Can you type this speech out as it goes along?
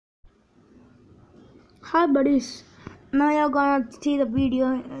Hi buddies, now you're gonna see the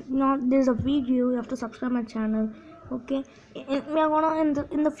video. Not there's a video. You have to subscribe my channel. Okay, we are gonna in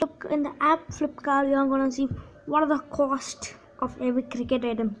the app Flipkart. We are gonna see what are the cost of every cricket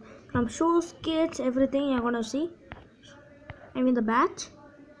item from shoes, kits, everything. You're gonna see. I mean the bat.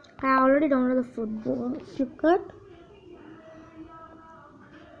 I already downloaded the football Flipkart.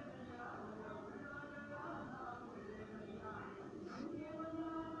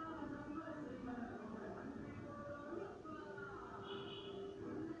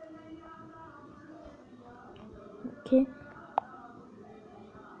 Okay.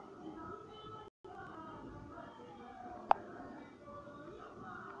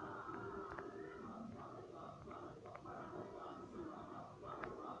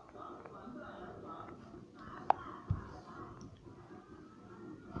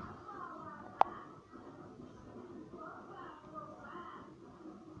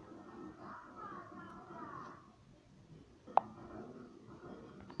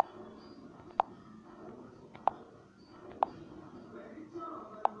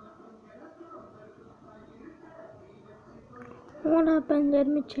 What happened? Let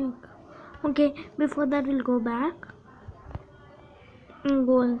me check. Okay, before that we'll go back and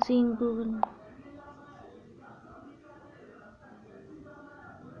go and see in Google.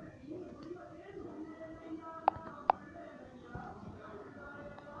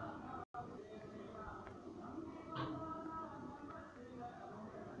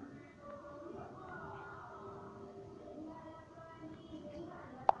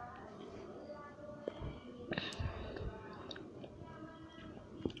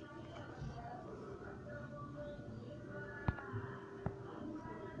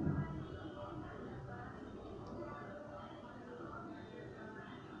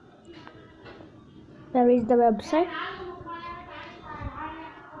 Where is the website?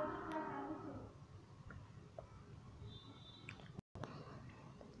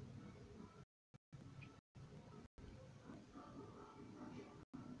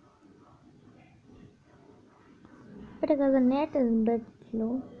 Because the net is a bit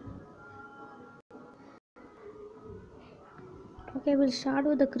low. Okay, we'll start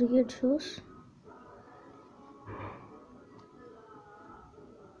with the cricket shoes.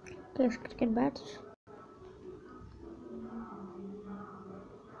 Okay, cricket bats.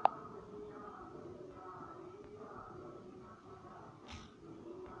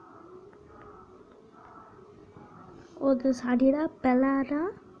 Oh, this Adidas Pelada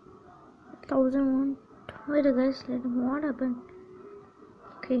 1001. Wait, guys, what happened?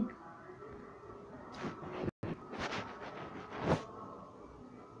 Okay.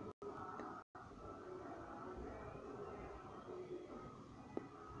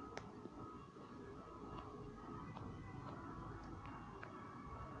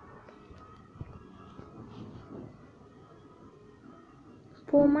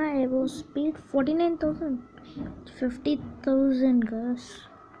 Puma Aero Speed 49,000, 50,000, guys.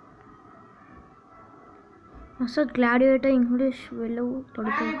 Asset Gladiator English Willow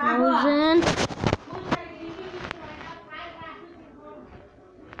 32,000,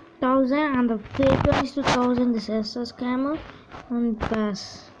 1,000, and the fake 22,000. This SS Camel and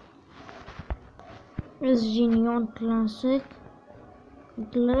Bass. SG Neon Classic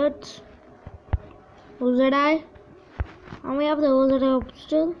Glitz OZI. And we have the OZI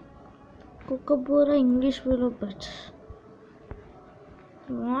still. Kookaburra English Willow Bits.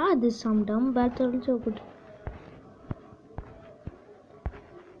 Wow, this some dumb bats are also good.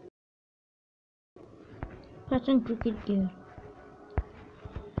 Pattern cricket gear.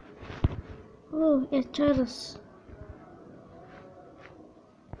 Oh, HRS.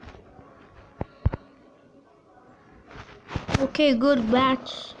 Okay, good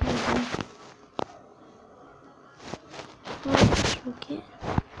bats. Okay.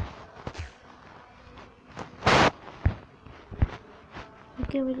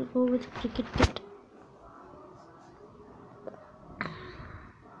 Okay, we'll go with cricket kit.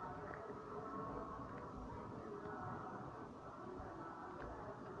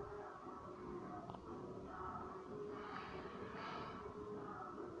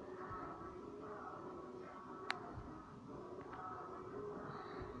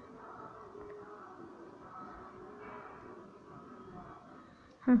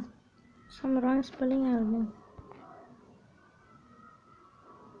 Some wrong spelling I don't know.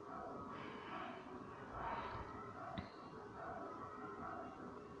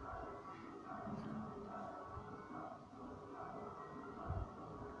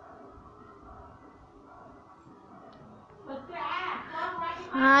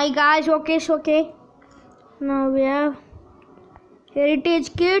 Hi guys, okay. Now we have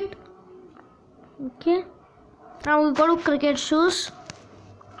Heritage Kit Okay, now we go to cricket shoes.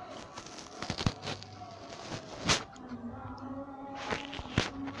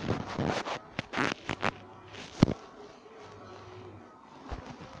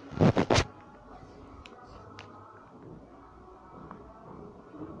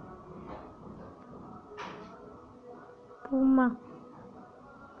 Puma.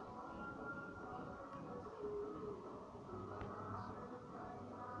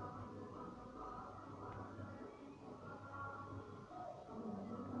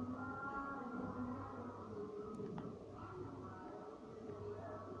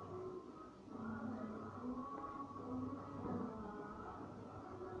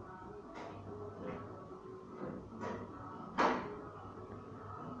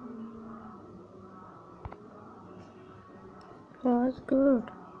 That's good.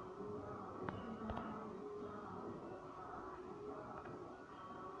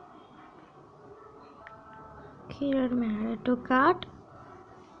 Okay, let me add it to cart.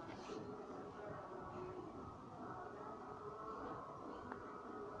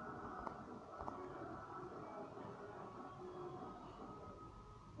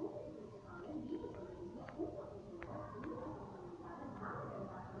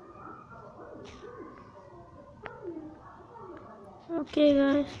 Okay,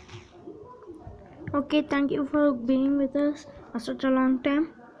 guys. Okay, thank you for being with us for such a long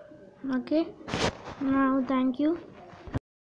time. Okay, now thank you.